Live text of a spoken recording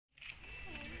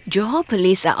Johor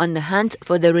police are on the hunt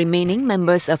for the remaining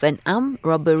members of an armed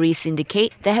robbery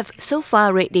syndicate that have so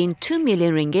far raked in 2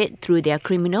 million ringgit through their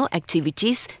criminal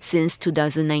activities since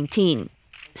 2019.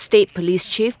 State Police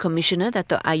Chief Commissioner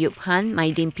Datuk Ayob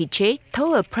Mydin Pitchay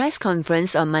told a press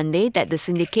conference on Monday that the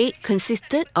syndicate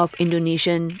consisted of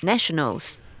Indonesian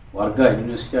nationals. Warga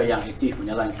Indonesia yang aktif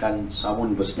menjalankan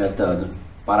sabun bersenjata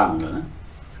parang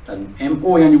dan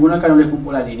MO yang digunakan oleh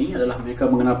kumpulan ini adalah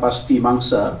mereka mengenal pasti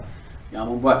mangsa yang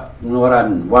membuat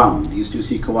pengeluaran wang di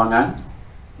institusi kewangan.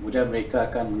 Kemudian mereka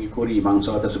akan mengikuti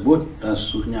mangsa tersebut dan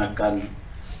seterusnya akan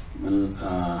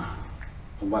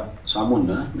membuat sabun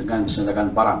dengan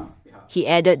bersenjatakan parang. He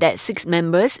added that 6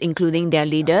 members, including their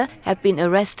leader, have been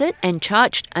arrested and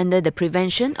charged under the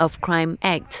Prevention of Crime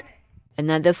Act.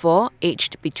 Another 4,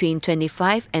 aged between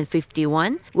 25 and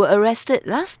 51, were arrested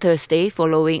last Thursday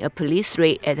following a police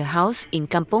raid at a house in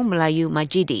Kampung Melayu,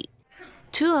 Mydin.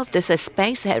 2 of the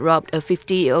suspects had robbed a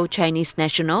 50-year-old Chinese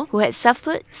national who had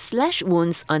suffered slash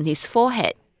wounds on his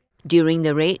forehead. During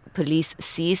the raid, police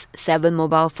seized 7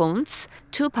 mobile phones,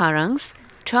 2 parangs,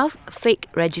 12 fake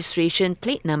registration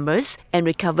plate numbers and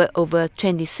recovered over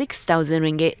 26,000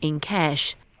 ringgit in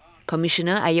cash.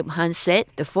 Commissioner Ayob said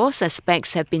the 4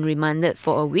 suspects have been remanded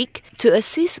for a week to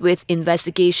assist with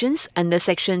investigations under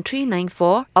Section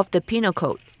 394 of the Penal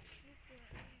Code.